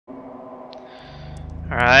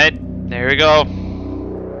Alright, there we go.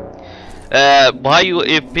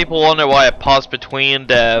 If people wonder why I paused between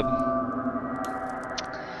the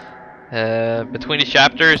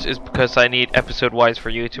chapters, is because I need episode wise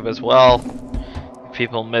for YouTube as well. If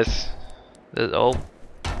people miss the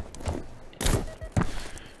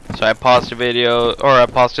so I paused the video, or I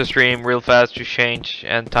paused the stream real fast to change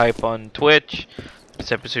and type on Twitch.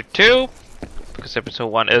 It's episode 2 because episode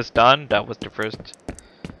 1 is done. That was the first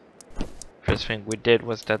thing we did,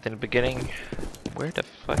 was that in the beginning. Where the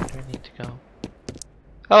fuck do I need to go?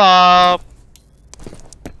 Hello.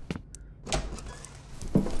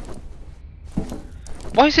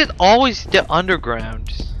 Why is it always the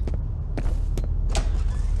underground?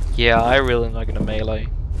 Yeah, I really am not gonna melee.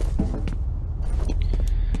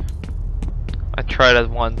 I tried it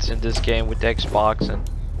once in this game with the Xbox and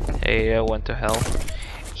hey, I went to hell.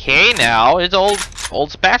 Hey now, it's old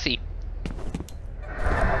Spassy.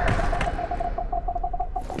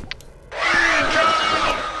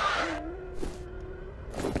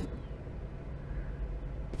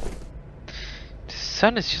 The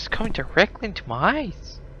sun is just coming directly into my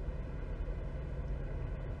eyes.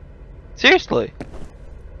 Seriously.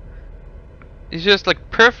 It's just like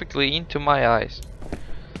perfectly into my eyes.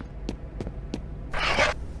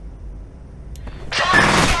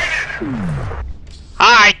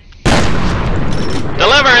 Hi!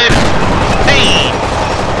 Delivery! Hey!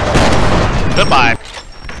 Goodbye.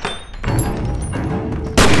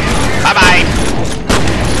 Bye-bye!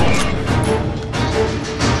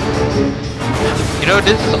 You know,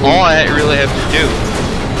 this is all I really have to do.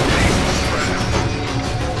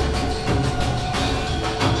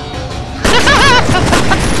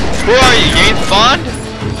 Who are you, James Bond?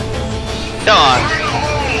 Come on.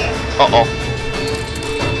 Uh-oh.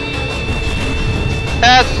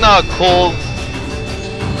 That's not cool.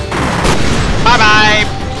 Bye-bye.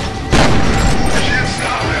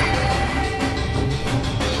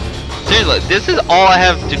 Seriously, this is all I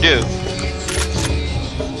have to do.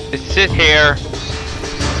 Is sit here,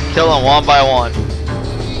 kill them one by one.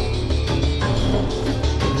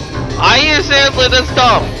 I use seriously this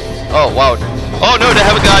stuff. Oh wow. Oh no, they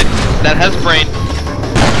have a guy that has a brain.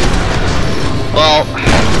 Well,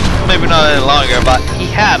 maybe not any longer, but he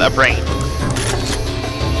had a brain.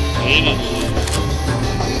 Hey.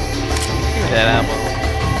 Give me that ammo.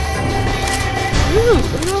 Ooh,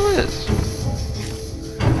 look at all this.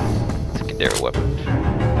 Secondary weapon.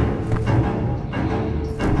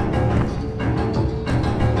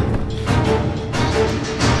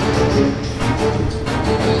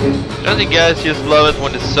 Don't you guys just love it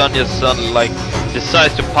when the sun just suddenly like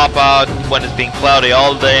decides to pop out when it's being cloudy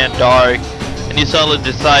all day and dark, and you suddenly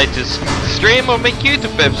decide to stream or make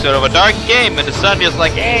YouTube episode of a dark game, and the sun just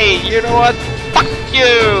like, hey, you know what? Fuck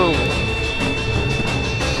you!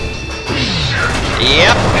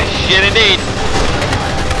 Yep, shit indeed.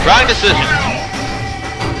 Wrong decision.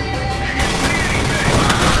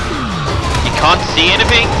 You can't see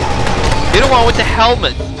anything? You're the one with the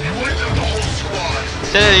helmet.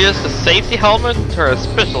 Is it just a safety helmet or a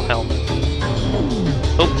special helmet?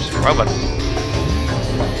 Oops, wrong button.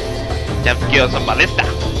 Time to kill some ballista.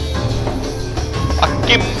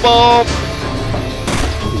 Akimbo!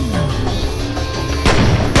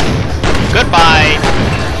 Goodbye!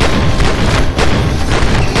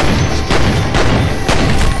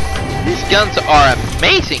 These guns are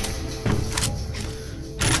amazing!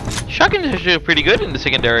 Shotguns are actually pretty good in the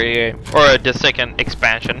secondary, or the second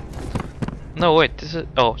expansion. No wait, this is,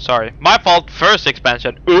 oh sorry, my fault, first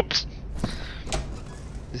expansion, oops!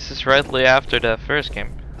 This is rightly after the first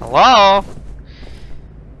game. Hello?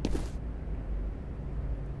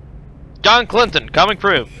 John Clinton coming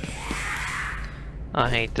through. I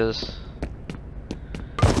hate this.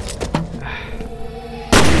 Come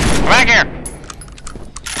back here!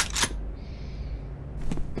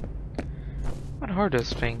 What are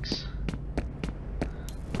those things?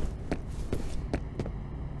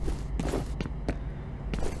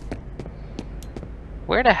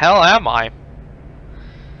 Where the hell am I?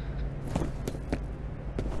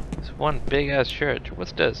 It's one big ass church.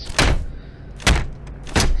 What's this?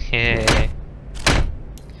 Yeah.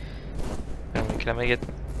 Can I make it?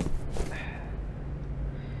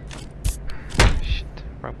 Shit,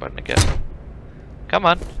 wrong button again. Come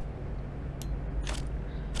on.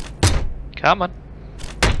 Come on.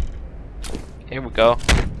 Here we go.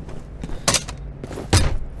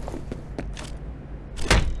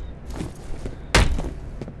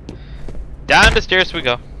 Down the stairs we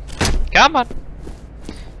go. Come on.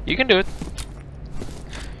 You can do it.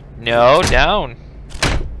 No, down.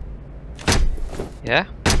 Yeah.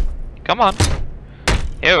 Come on.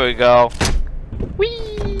 Here we go.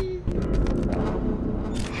 Whee!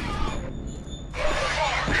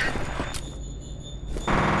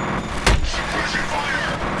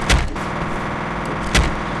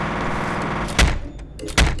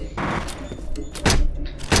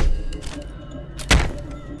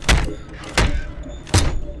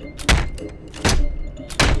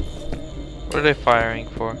 are they firing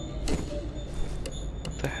for?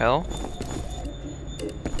 What the hell?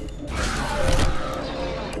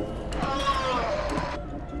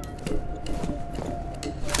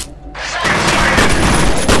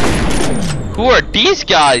 Who are these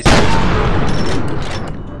guys?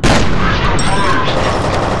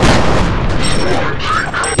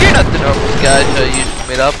 You're not the normal guys I used to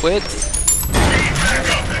meet up with.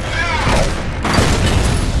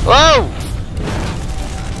 Whoa!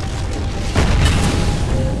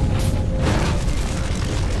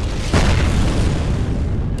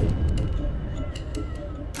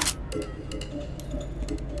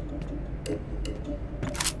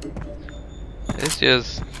 This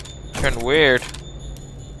just turned weird.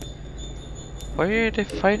 Why are they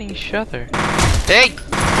fighting each other? Hey!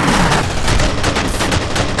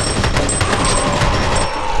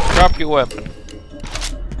 Drop your weapon.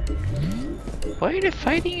 Why are they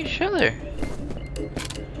fighting each other?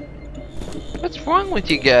 What's wrong with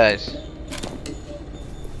you guys?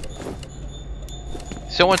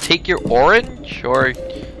 Someone take your orange or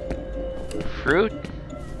fruit?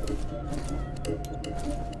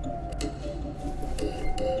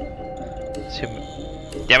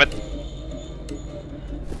 Damn it.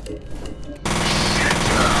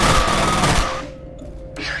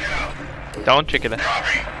 Don't check it out.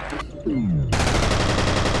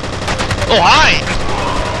 Oh, hi!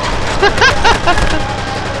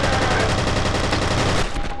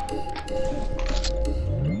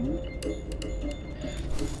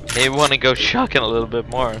 Maybe want to go shotgun a little bit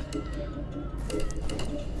more.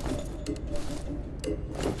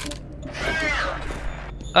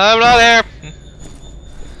 I'm not there.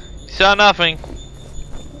 Saw nothing.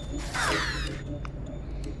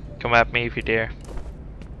 Come at me if you dare.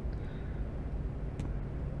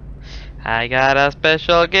 I got a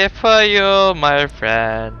special gift for you, my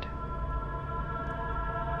friend.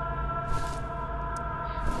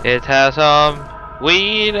 It has some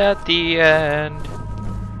weed at the end.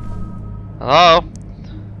 Hello?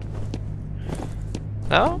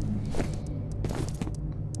 No?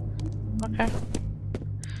 Okay.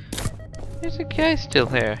 There's a guy still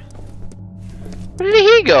here. Where did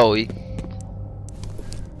he go?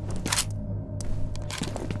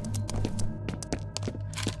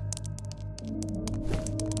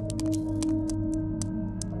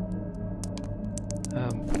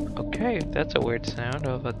 Okay, that's a weird sound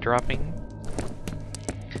of a dropping.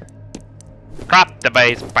 Drop the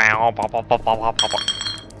bass.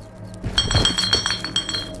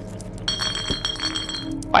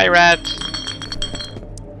 Bye, rats.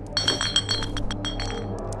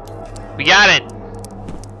 We got it.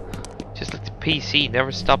 Just like the PC,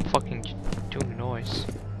 never stop fucking doing noise.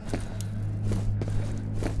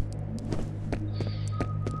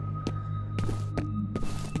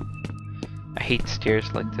 I hate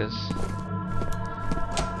stairs like this.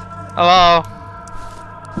 Hello.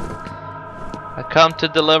 I come to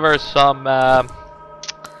deliver some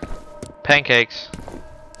pancakes.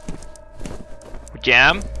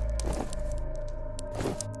 Jam?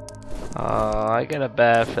 I get a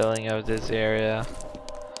bad feeling of this area.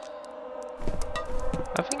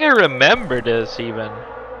 I think I remember this even.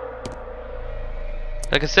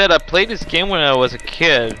 Like I said, I played this game when I was a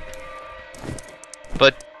kid.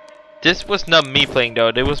 But this was not me playing though,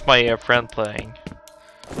 it was my friend playing.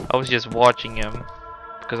 I was just watching him.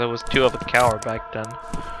 Because I was too of a coward back then.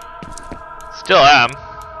 Still am.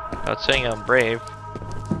 Not saying I'm brave.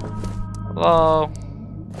 Hello?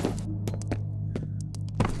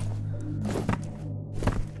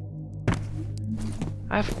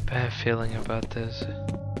 I have a bad feeling about this.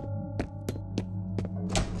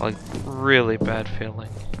 Like, really bad feeling.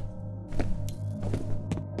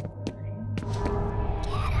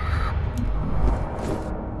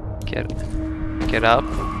 Get up.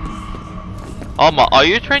 Alma, are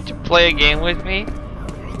you trying to play a game with me?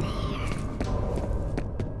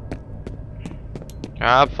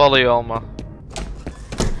 I'll follow you, Alma.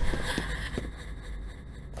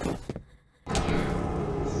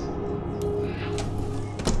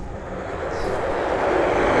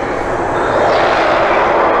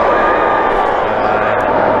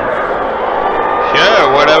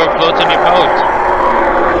 Sure, whatever floats on your boat.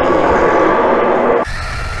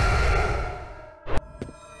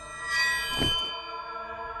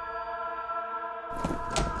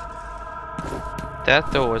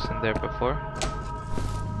 That door wasn't there before.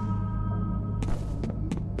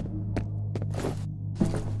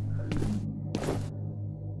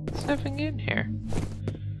 There's nothing in here.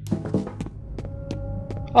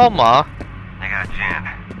 Alma. They got Jan.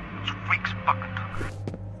 Those freaks fucking took her.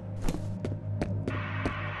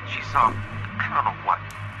 She saw, I don't know what,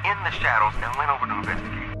 in the shadows and went over to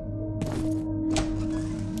investigate.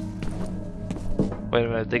 Wait a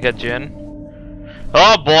minute, they got gin?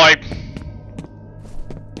 Oh boy!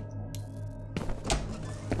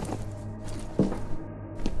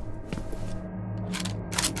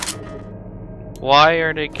 Why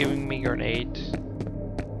are they giving me grenades?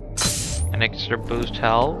 An extra boost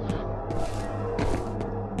health?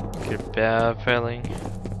 Get a bad feeling.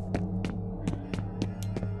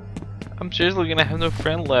 I'm seriously gonna have no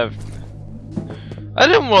friend left. I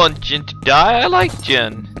don't want Jin to die, I like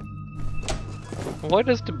Jin. Why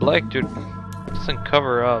does the black dude doesn't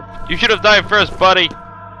cover up? You should have died first, buddy!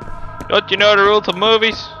 Don't you know the rules of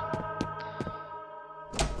movies?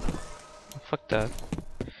 Fuck that.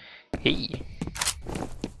 Hey.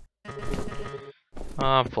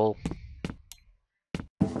 Ah, I'm full.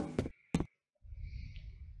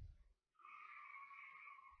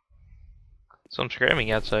 Some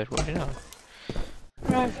screaming outside, what do you know?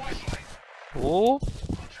 Right. Oh.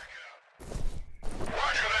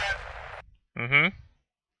 Mm-hmm.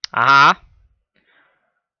 Uh-huh.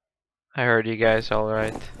 I heard you guys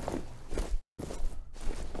alright.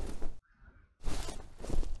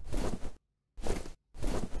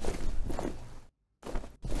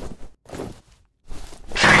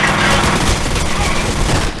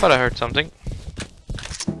 Thought I heard something.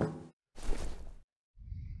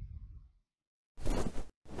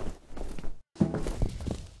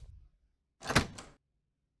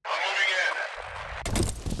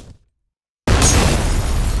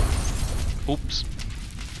 Oops.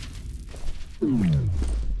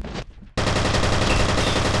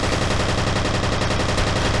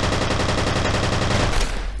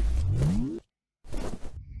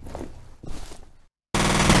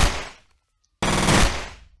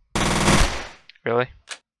 Really?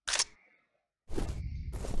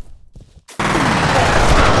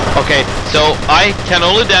 Okay, so I can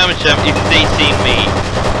only damage them if they see me.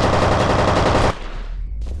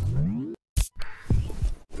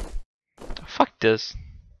 Fuck this.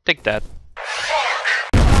 Take that.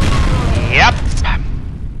 Yep.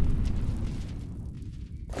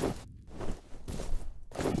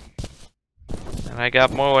 And I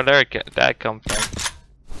got more where that come from.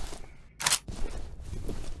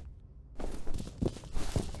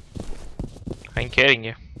 I ain't kidding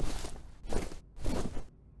you.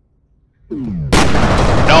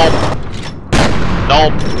 Nope.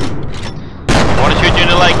 Nope. I wanna shoot you in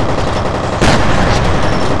the leg.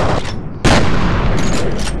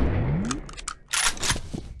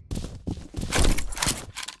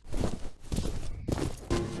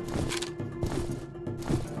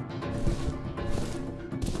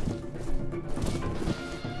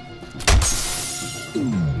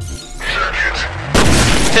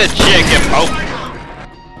 Chicken, oh.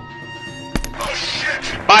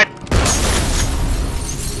 Bye.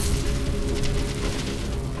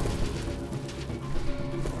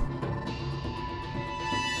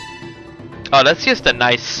 Oh, that's just a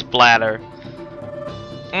nice splatter.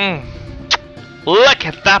 Look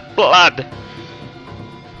at that blood.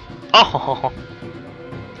 Oh.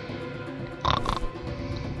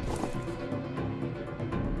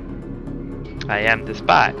 I am the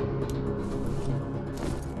spy.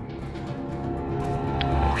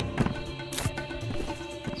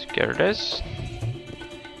 There it is.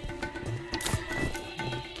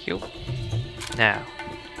 Thank you. Now.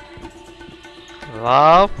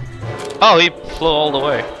 Love. Oh, he flew all the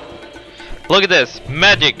way. Look at this.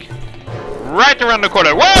 Magic. Right around the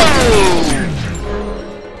corner. Whoa!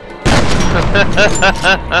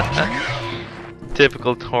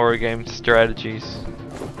 Typical horror game strategies.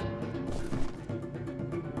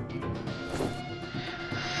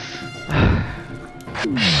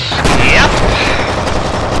 Yep.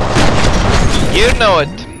 You know it.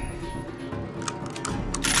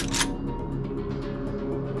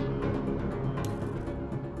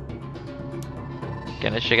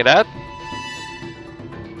 Can I check it out?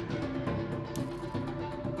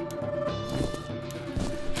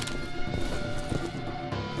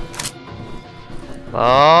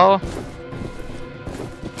 Oh.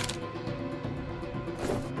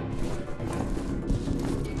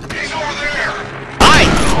 He's over there. Hi.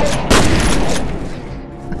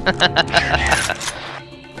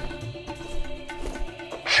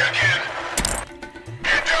 Check in.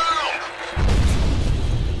 Get down.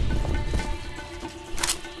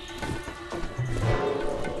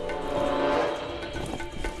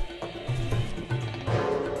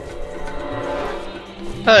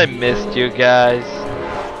 I missed you guys.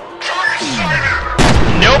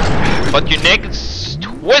 Target Nope. But your neck is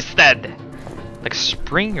twisted like a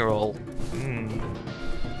spring roll.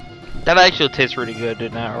 That actually tastes really good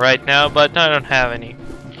now, right now, but I don't have any.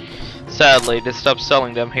 Sadly, they stopped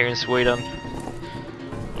selling them here in Sweden.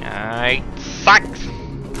 Alright. sucks.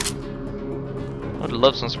 I would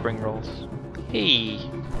love some spring rolls. Hey.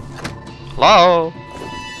 Hello.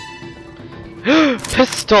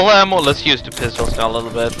 Pistol ammo. Let's use the pistols now a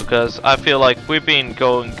little bit because I feel like we've been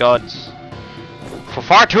going guns for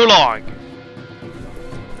far too long.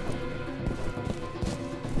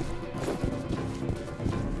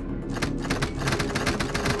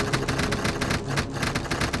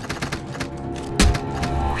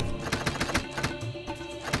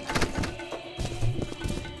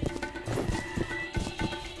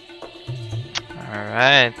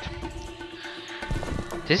 Alright.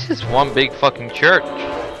 This is one big fucking church.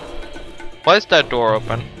 Why is that door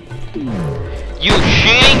open? You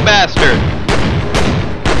cheating bastard!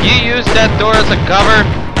 You used that door as a cover?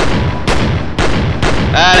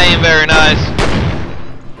 That ain't very nice.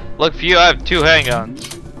 Look for you, I have 2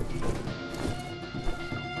 handguns.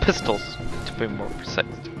 Pistols, to be more precise.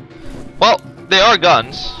 Well, they are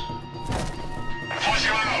guns.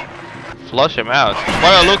 Flush him out.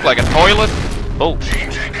 Why do I look like a toilet? Oh.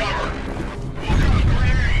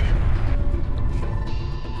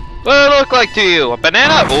 What do I look like to you? A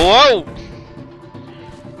banana? Whoa!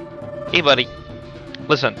 Hey buddy.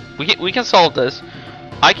 Listen, we can solve this.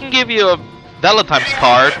 I can give you a Valentine's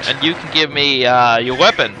card and you can give me your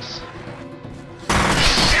weapons.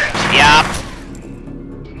 Yup.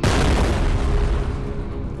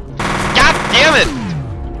 God damn it!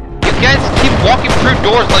 You guys keep walking through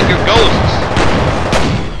doors like you're ghosts.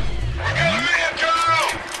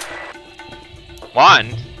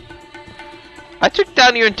 One? I took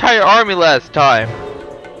down your entire army last time.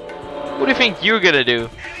 What do you think you're gonna do?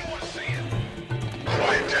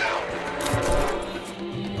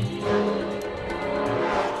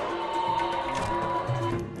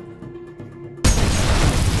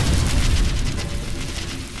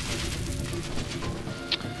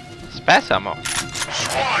 Spass ammo.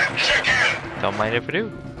 Squad, check in. Don't mind if I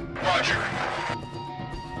do. Roger.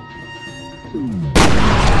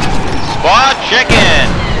 Squad chicken!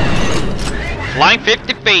 Flying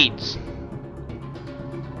 50 feet.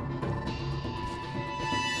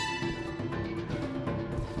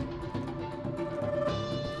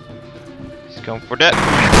 He's going for that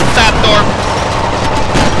door.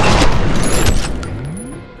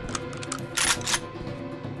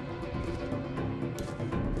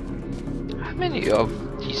 How many of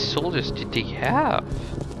these soldiers did they have?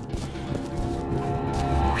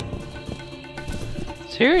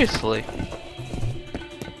 Seriously.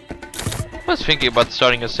 I was thinking about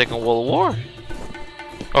starting a second World War.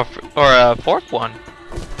 Or a fourth one.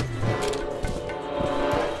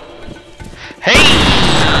 Hey!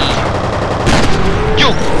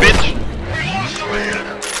 You bitch!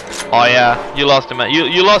 Oh yeah, you lost him.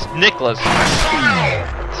 You lost Nicholas.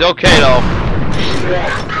 It's okay though.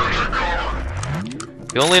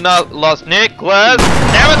 You only not lost Nicholas.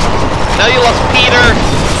 Damn it! Now you lost Peter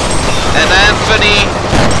and Anthony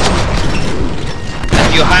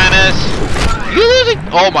and Johannes. You losing?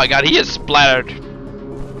 Oh my god, he is splattered.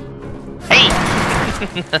 Hey!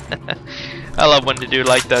 I love when they do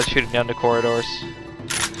like that, shooting down the corridors.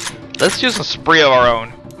 Let's use a spree of our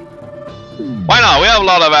own. Why not? We have a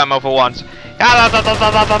lot of ammo for once. Come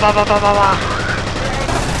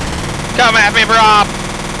at me, bro!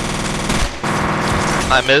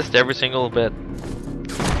 I missed every single bit.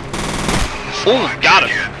 Ooh, got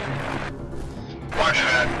him!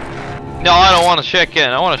 No, I don't want to check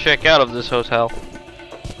in. I want to check out of this hotel.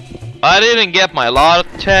 I didn't get my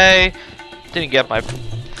latte. Didn't get my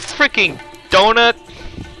freaking donut.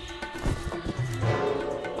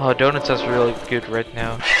 Oh, donuts is really good right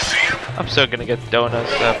now. I'm still gonna get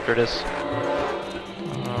donuts after this.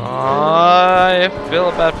 I feel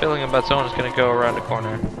a bad feeling about someone's gonna go around the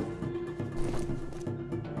corner.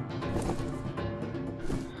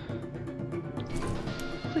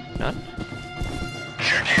 None.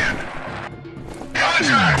 Check in.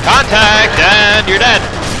 Contact, and you're dead.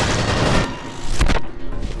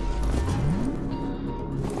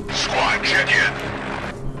 Squad, check in.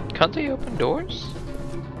 Can't they open doors?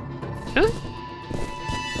 Really?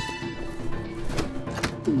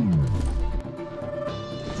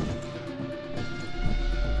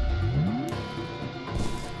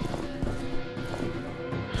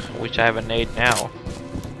 Which I have a nade now.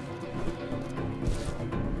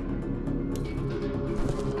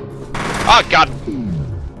 Oh god!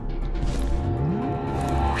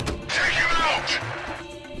 Take him out.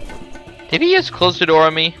 Did he just close the door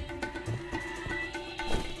on me?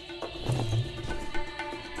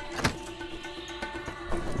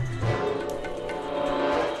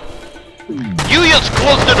 You just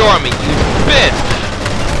closed the door on me, you bitch!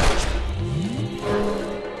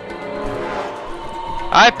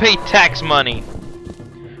 I I pay tax money.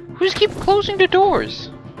 Who's keep closing the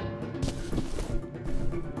doors?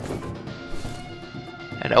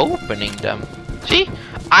 And opening them. See?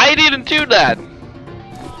 I didn't do that!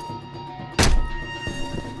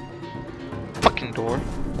 Fucking door.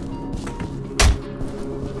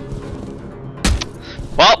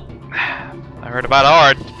 Well, I heard about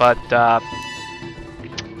art, but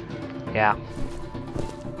yeah.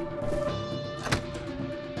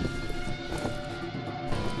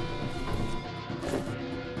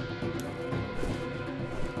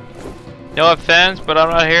 No offense, but I'm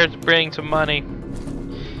not here to bring some money.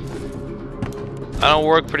 I don't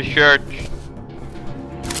work for the church.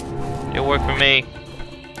 You work for me.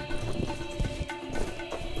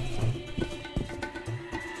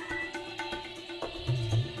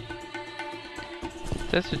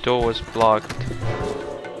 Says the door was blocked.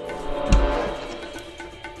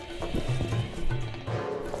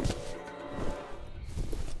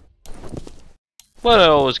 Well, I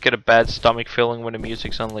always get a bad stomach feeling when the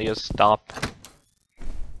music suddenly just stopped.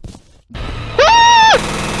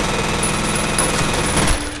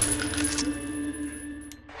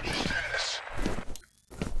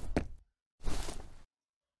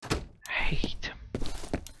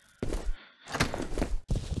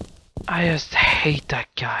 I just hate that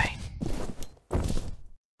guy.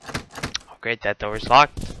 Oh great, that door is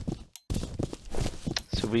locked.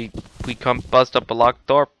 So we come bust up a locked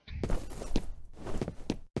door.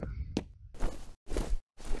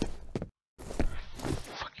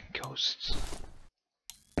 Fucking ghosts.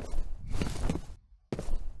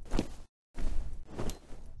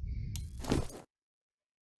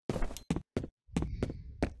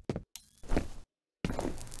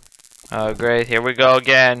 Oh great, here we go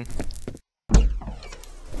again.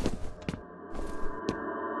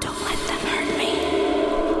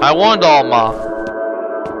 I won't, Alma,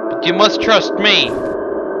 but you must trust me. Here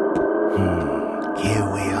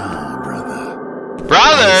we are, brother.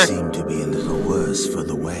 Brother? I seem to be a little worse for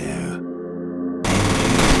the wear.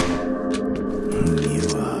 And you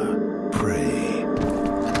are prey.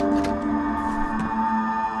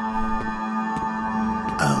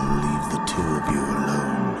 I'll leave the two of you alone.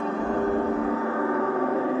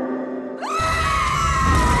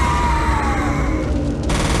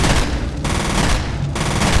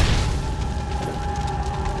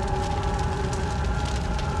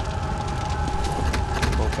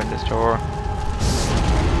 Open this door.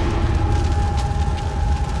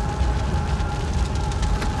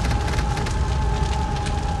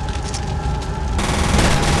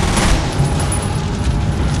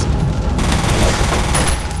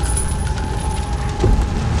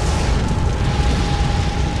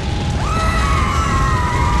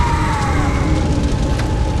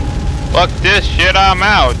 Fuck this shit, I'm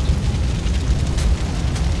out.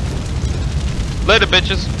 Later,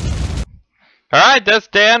 bitches. Alright, that's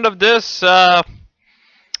the end of this, what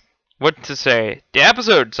to say, the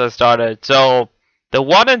episodes I started. So, the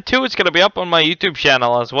 1 and 2 is gonna be up on my YouTube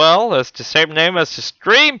channel as well. It's the same name as the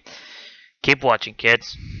stream. Keep watching,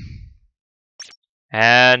 kids.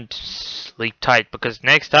 And sleep tight, because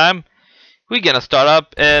next time, we're gonna start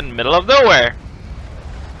up in middle of nowhere.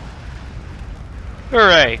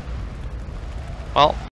 Hooray. Well.